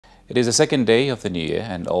It is the second day of the new year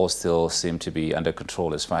and all still seem to be under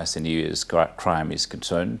control as far as the New Year's crime is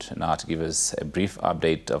concerned. Now to give us a brief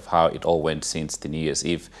update of how it all went since the New Year's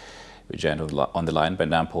Eve, we're joined on the line by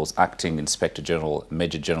NAMPOL's Acting Inspector General,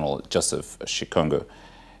 Major General Joseph Shikongo.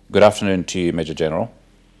 Good afternoon to you, Major General.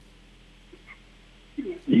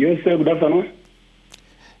 Yes, sir. Good afternoon.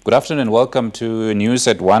 Good afternoon. Welcome to News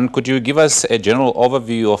at 1. Could you give us a general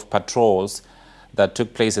overview of patrols that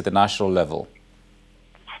took place at the national level?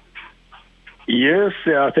 Yes,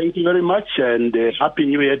 thank you very much, and Happy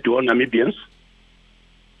New Year to all Namibians.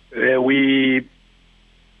 We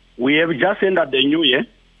have just ended the New Year,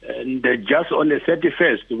 and just on the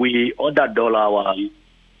 31st, we ordered all our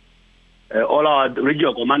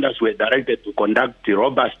regional commanders were directed to conduct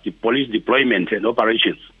robust police deployment and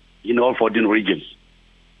operations in all 14 regions.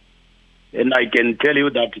 And I can tell you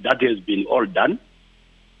that that has been all done.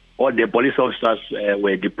 All the police officers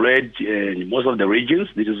were deployed in most of the regions.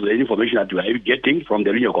 This is the information that we are getting from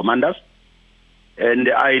the regional commanders. And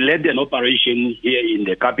I led an operation here in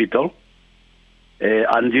the capital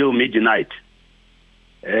until midnight.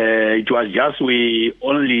 It was just we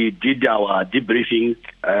only did our debriefing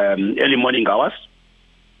early morning hours.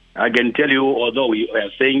 I can tell you, although we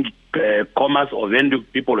were saying commerce or vendor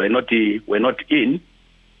people were not in,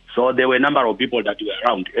 so there were a number of people that were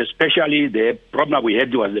around. Especially the problem we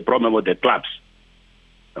had was the problem of the clubs.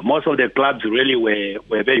 Most of the clubs really were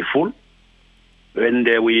very full. And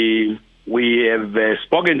we have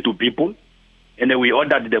spoken to people, and we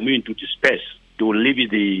ordered them into disperse to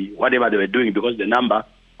leave whatever they were doing, because the number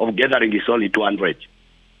of gathering is only 200.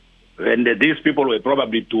 And these people were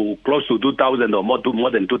probably close to 2,000 or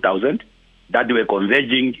more than 2,000 that were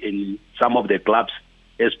converging in some of the clubs,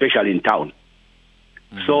 especially in town.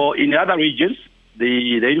 So in the other regions,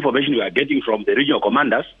 the information we are getting from the regional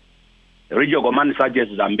commanders such as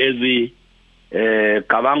Zambezi,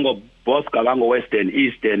 Kavango, both Kavango West and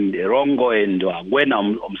East, and Rongo and Gwena,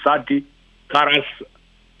 Umsati, Karas,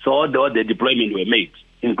 so all the deployment were made,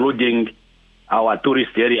 including our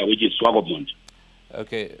tourist area, which is Swakopmund.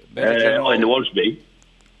 Okay. And Wolf's Bay.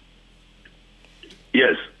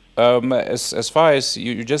 Yes. As far as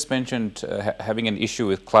you just mentioned having an issue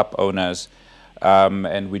with club owners,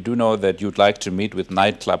 and we do know that you'd like to meet with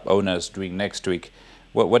nightclub owners during next week.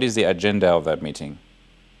 What is the agenda of that meeting?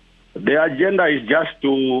 The agenda is just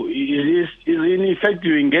is in effect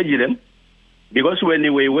to engage them, because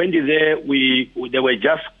when we went there, they were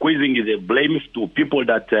just squeezing the blame to people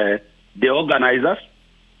that the organizers,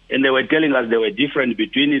 and they were telling us there were different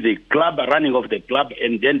between the club running of the club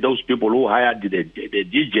and then those people who hired the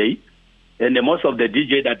DJ, and most of the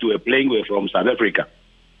DJ that were playing were from South Africa.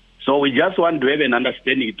 So we just want to have an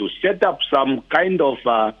understanding to set up some kind of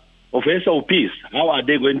SOPs. How are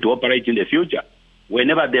they going to operate in the future?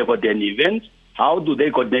 Whenever they've got an event, how do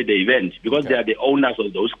they coordinate the event? Because they are the owners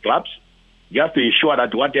of those clubs, just to ensure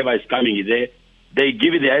that whatever is coming there, they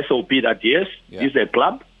give the SOP that yes, this is a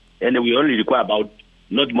club, and we only require about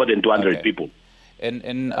not more than 200 people. And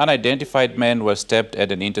an unidentified man was stabbed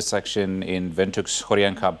at an intersection in Windhoek's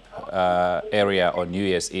Goriankap area on New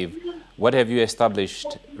Year's Eve. What have you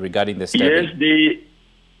established regarding the stabbing? Yes,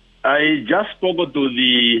 I just spoke to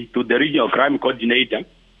the regional crime coordinator.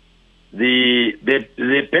 The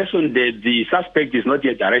person, the suspect is not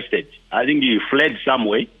yet arrested. I think he fled some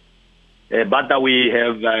way. But we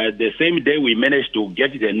have, the same day we managed to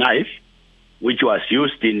get the knife, which was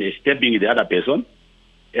used in stabbing the other person.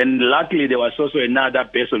 And luckily there was also another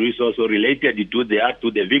person who is also related to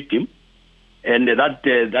the victim. And that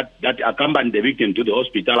accompanied the victim to the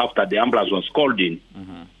hospital after the ambulance was called in.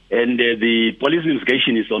 And the police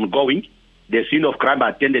investigation is ongoing. The scene of crime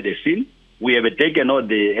attended the scene. We have taken all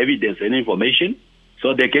the evidence and information.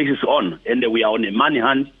 So the case is on, and we are on a money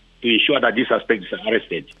hunt to ensure that this suspect is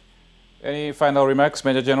arrested. Any final remarks,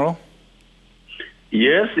 Major General?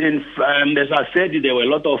 Yes, as I said, there were a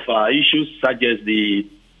lot of issues such as the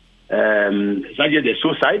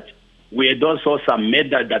suicide. We had also some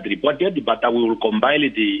murder that reported, but we will compile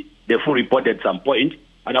the full report at some point.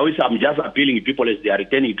 And I'm just appealing people as they are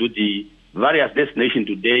returning to the various destinations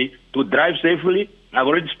today to drive safely. I've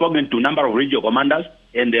already spoken to a number of regional commanders,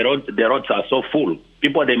 and the roads are so full.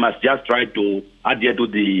 People, they must just try to adhere to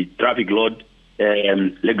the traffic load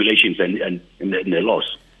regulations and the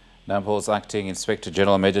laws. NAMPOL's Acting Inspector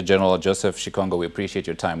General, Major General Joseph Shikongo, we appreciate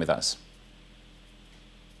your time with us.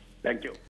 Thank you.